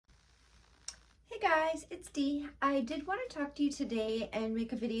guys, it's Dee. I did want to talk to you today and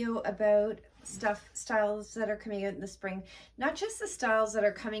make a video about styles that are coming out in the spring. Not just the styles that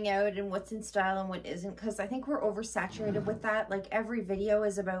are coming out and what's in style and what isn't, because I think we're oversaturated with that. Like every video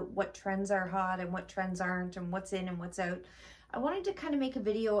is about what trends are hot and what trends aren't and what's in and what's out. I wanted to kind of make a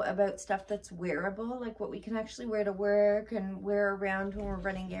video about stuff that's wearable, like what we can actually wear to work and wear around when we're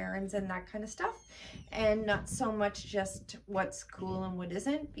running errands and that kind of stuff. And not so much just what's cool and what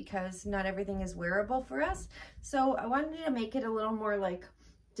isn't, because not everything is wearable for us. So I wanted to make it a little more like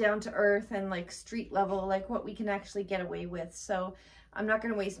down to earth and like street level, like what we can actually get away with. So I'm not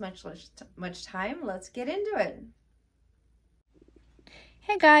going to waste much time. Let's get into it.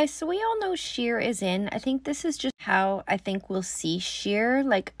 Hey guys, so we all know sheer is in. I think this is just how I think we'll see sheer.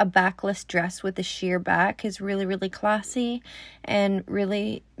 Like a backless dress with a sheer back is really, really classy and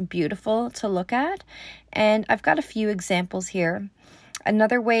really beautiful to look at. And I've got a few examples here.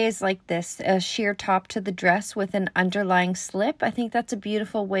 Another way is like this, a sheer top to the dress with an underlying slip. I think that's a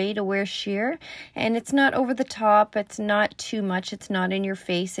beautiful way to wear sheer. And it's not over the top, it's not too much, it's not in your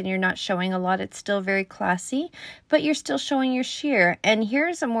face and you're not showing a lot. It's still very classy, but you're still showing your sheer. And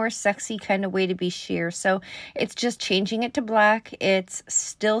here's a more sexy kind of way to be sheer. So it's just changing it to black. It's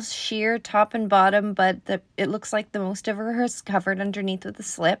still sheer top and bottom, but it looks like the most of her is covered underneath with a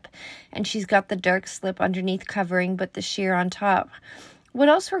slip. And she's got the dark slip underneath covering, but the sheer on top. What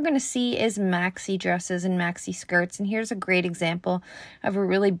else we're going to see is maxi dresses and maxi skirts. And here's a great example of a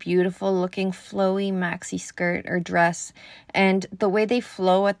really beautiful looking flowy maxi skirt or dress. And the way they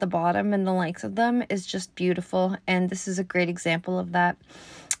flow at the bottom and the length of them is just beautiful. And this is a great example of that.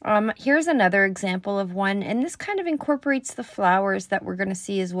 Here's another example of one, and this kind of incorporates the flowers that we're going to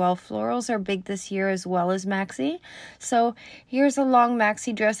see as well. Florals are big this year as well as maxi. So here's a long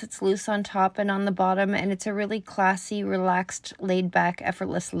maxi dress. It's loose on top and on the bottom, and it's a really classy, relaxed, laid-back,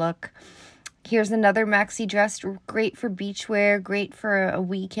 effortless look. Here's another maxi dress, great for beach wear, great for a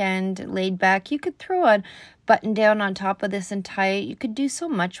weekend, laid back. You could throw a button down on top of this and tie it. You could do so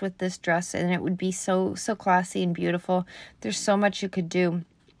much with this dress, and it would be so classy and beautiful. There's so much you could do.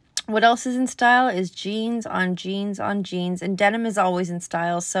 What else is in style is jeans on jeans on jeans, and denim is always in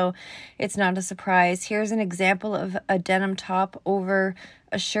style, so it's not a surprise. Here's an example of a denim top over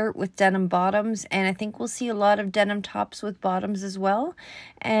a shirt with denim bottoms, and I think we'll see a lot of denim tops with bottoms as well,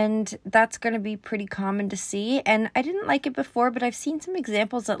 and that's going to be pretty common to see. And I didn't like it before, but I've seen some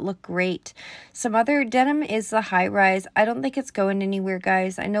examples that look great. Some other denim is the high rise. I don't think it's going anywhere,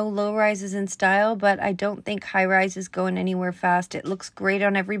 guys. I know low rise is in style, but I don't think high rise is going anywhere fast. It looks great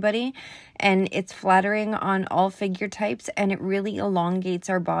on everybody, and it's flattering on all figure types, and it really elongates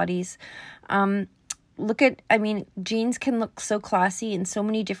our bodies. Jeans can look so classy in so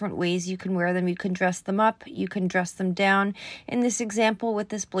many different ways. You can wear them. You can dress them up. You can dress them down. In this example with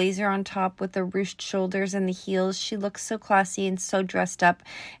this blazer on top with the ruched shoulders and the heels, she looks so classy and so dressed up,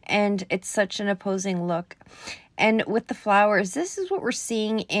 and it's such an opposing look. And with the flowers, this is what we're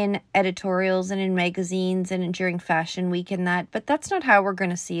seeing in editorials and in magazines and during fashion week and that, but that's not how we're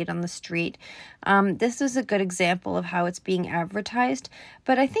going to see it on the street. This is a good example of how it's being advertised,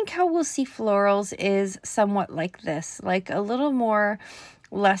 but I think how we'll see florals is somewhat like this, like a little more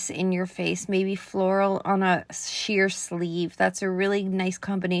less in your face, maybe floral on a sheer sleeve. That's a really nice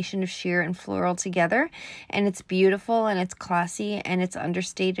combination of sheer and floral together, and it's beautiful and it's classy and it's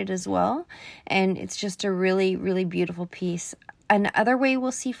understated as well, and it's just a really, really beautiful piece. Another way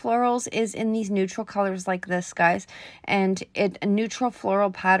we'll see florals is in these neutral colors like this, guys. And a neutral floral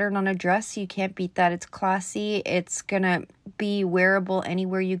pattern on a dress, you can't beat that. It's classy. It's going to be wearable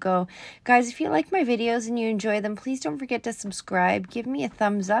anywhere you go. Guys, if you like my videos and you enjoy them, please don't forget to subscribe. Give me a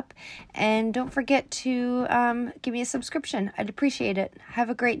thumbs up. And don't forget to give me a subscription. I'd appreciate it. Have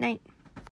a great night.